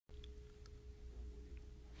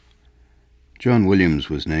John Williams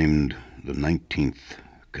was named the 19th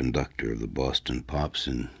conductor of the Boston Pops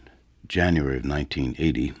in January of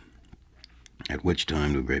 1980, at which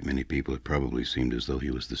time to a great many people it probably seemed as though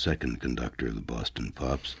he was the second conductor of the Boston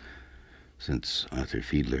Pops, since Arthur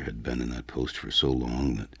Fiedler had been in that post for so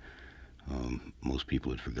long that most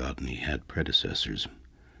people had forgotten he had predecessors.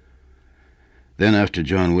 Then, after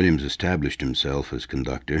John Williams established himself as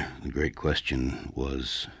conductor, the great question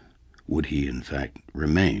was, would he in fact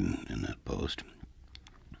remain in that post?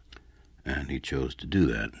 And he chose to do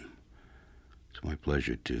that. It's my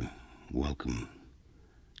pleasure to welcome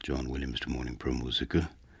John Williams to Morning Pro Musica,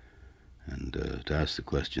 and to ask the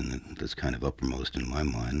question that's kind of uppermost in my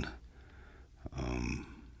mind.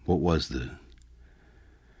 What was the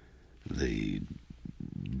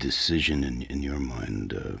decision in your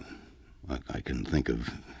mind? I can think of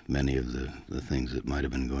many of the things that might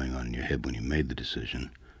have been going on in your head when you made the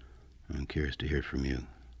decision. I'm curious to hear from you.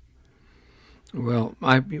 Well,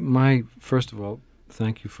 first of all,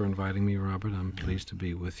 thank you for inviting me, Robert. I'm pleased to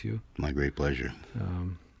be with you. My great pleasure.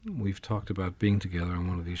 We've talked about being together on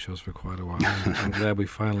one of these shows for quite a while. I'm glad we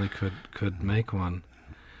finally could make one.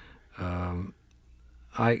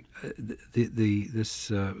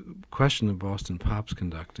 This question of Boston Pops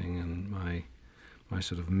conducting and my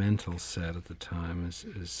sort of mental set at the time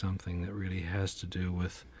is something that really has to do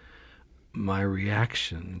with my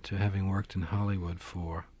reaction to having worked in Hollywood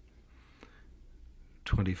for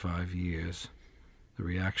 25 years, the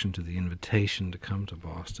reaction to the invitation to come to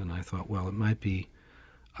Boston. I thought, well, it might be,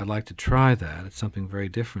 I'd like to try that. It's something very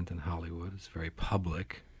different than Hollywood. It's very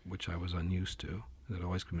public, which I was unused to.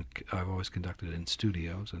 I've always conducted in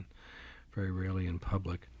studios and very rarely in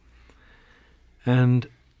public. And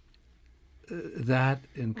that,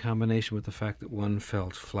 in combination with the fact that one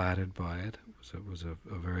felt flattered by it, was a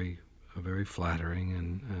very flattering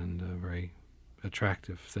and a very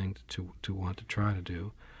attractive thing to want to try to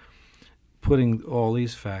do. Putting all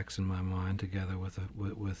these facts in my mind together with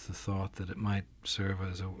the thought that it might serve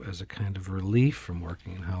as a kind of relief from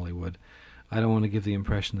working in Hollywood. I don't want to give the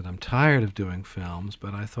impression that I'm tired of doing films,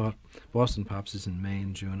 but I thought Boston Pops is in May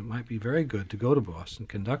and June. It might be very good to go to Boston,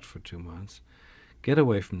 conduct for 2 months, get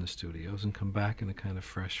away from the studios, and come back in a kind of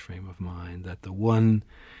fresh frame of mind, that the one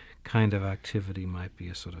kind of activity might be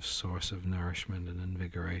a sort of source of nourishment and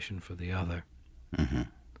invigoration for the other. Mm-hmm.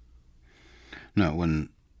 Now, when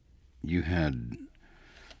you had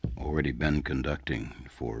already been conducting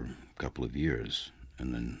for a couple of years,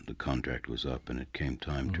 and then the contract was up and it came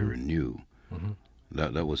time to renew,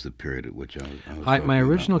 that was the period at which I was my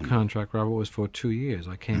original contract, Robert, was for 2 years.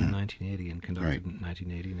 I came in 1980 and conducted in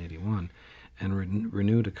 1980 and 81, and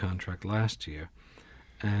renewed a contract last year.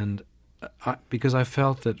 And because I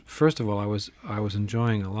felt that, first of all, I was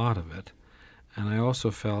enjoying a lot of it, and I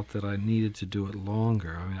also felt that I needed to do it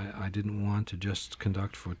longer. I mean, I didn't want to just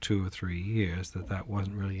conduct for 2 or 3 years, that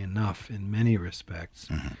wasn't really enough in many respects,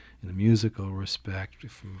 in a musical respect,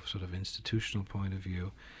 from a sort of institutional point of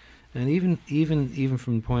view, and even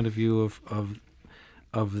from the point of view of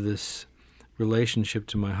this relationship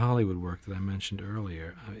to my Hollywood work that I mentioned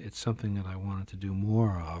earlier. It's something that I wanted to do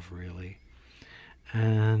more of, really.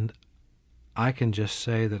 And I can just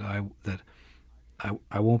say that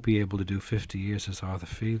I won't be able to do 50 years as Arthur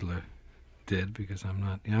Fiedler did, because I'm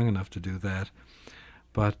not young enough to do that.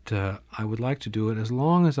 But I would like to do it as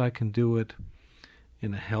long as I can do it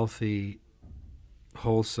in a healthy,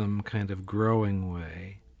 wholesome, kind of growing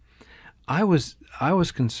way. I was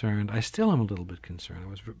concerned, I still am a little bit concerned, I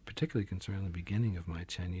was particularly concerned in the beginning of my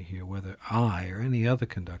tenure here, whether I or any other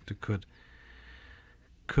conductor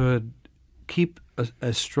could keep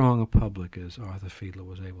as strong a public as Arthur Fiedler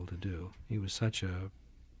was able to do. He was such a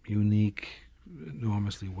unique,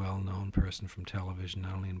 enormously well-known person from television,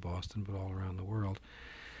 not only in Boston, but all around the world.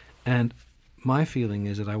 And my feeling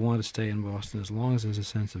is that I want to stay in Boston as long as there's a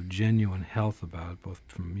sense of genuine health about it, both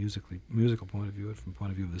from a musical point of view and from the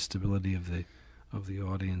point of view of the stability of the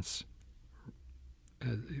audience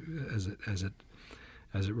as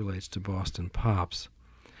it relates to Boston Pops.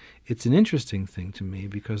 It's an interesting thing to me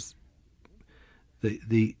because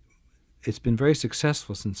it's been very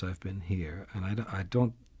successful since I've been here, and I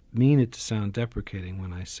don't mean it to sound deprecating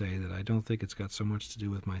when I say that I don't think it's got so much to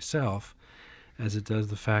do with myself as it does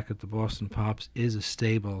the fact that the Boston Pops is a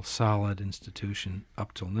stable, solid institution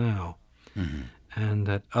up till now, and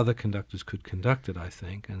that other conductors could conduct it, I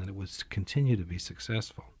think, and that it would continue to be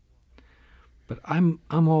successful. But I'm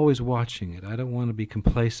always watching it. I don't want to be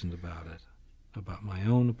complacent about it, about my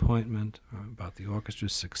own appointment, about the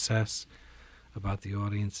orchestra's success, about the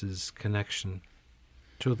audience's connection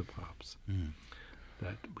to the Pops.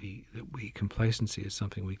 That complacency is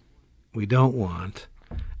something we don't want,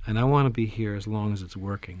 And I want to be here as long as it's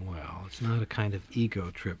working well. It's not a kind of ego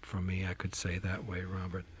trip for me, I could say that way,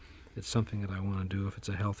 Robert. It's something that I want to do if it's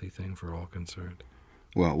a healthy thing for all concerned.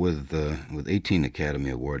 Well, with 18 Academy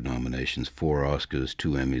Award nominations, 4 Oscars,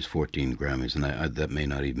 2 Emmys, 14 Grammys, and that may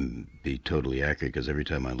not even be totally accurate because every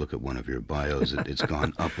time I look at one of your bios, it's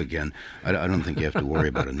gone up again. I don't think you have to worry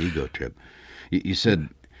about an ego trip. You said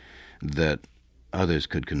that others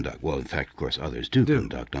could conduct. Well, in fact, of course, others do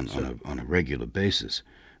conduct on a regular basis.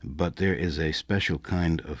 But there is a special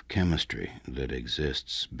kind of chemistry that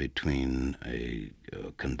exists between a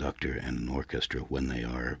conductor and an orchestra when they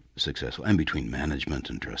are successful, and between management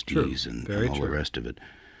and trustees and all the rest of it.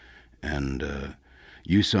 And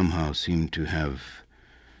you somehow seem to have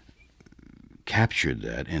captured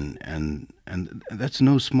that, and that's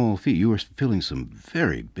no small feat. You are filling some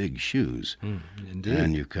very big shoes. Indeed.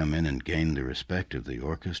 And you come in and gain the respect of the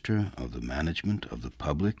orchestra, of the management, of the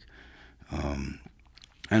public.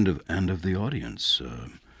 And of the audience.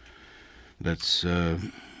 That's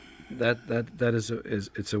that is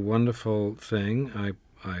it's a wonderful thing.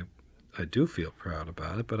 I do feel proud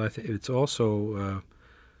about it, but I think it's also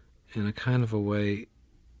in a kind of a way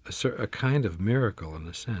a kind of miracle in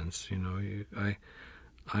a sense. You know,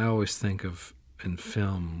 I always think of in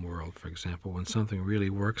film world, for example, when something really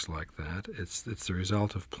works like that, it's the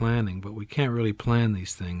result of planning, but we can't really plan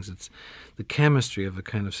these things. It's the chemistry of the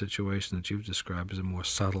kind of situation that you've described is a more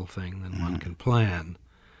subtle thing than one can plan.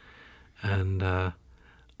 And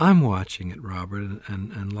I'm watching it, Robert,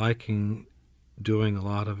 and liking doing a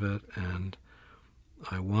lot of it, and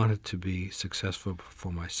I want it to be successful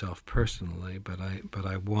for myself personally, but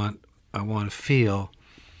I want to feel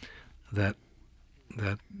that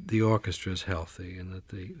the orchestra is healthy and that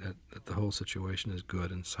the whole situation is good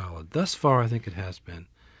and solid. Thus far, I think it has been,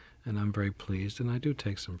 and I'm very pleased, and I do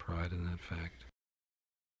take some pride in that fact.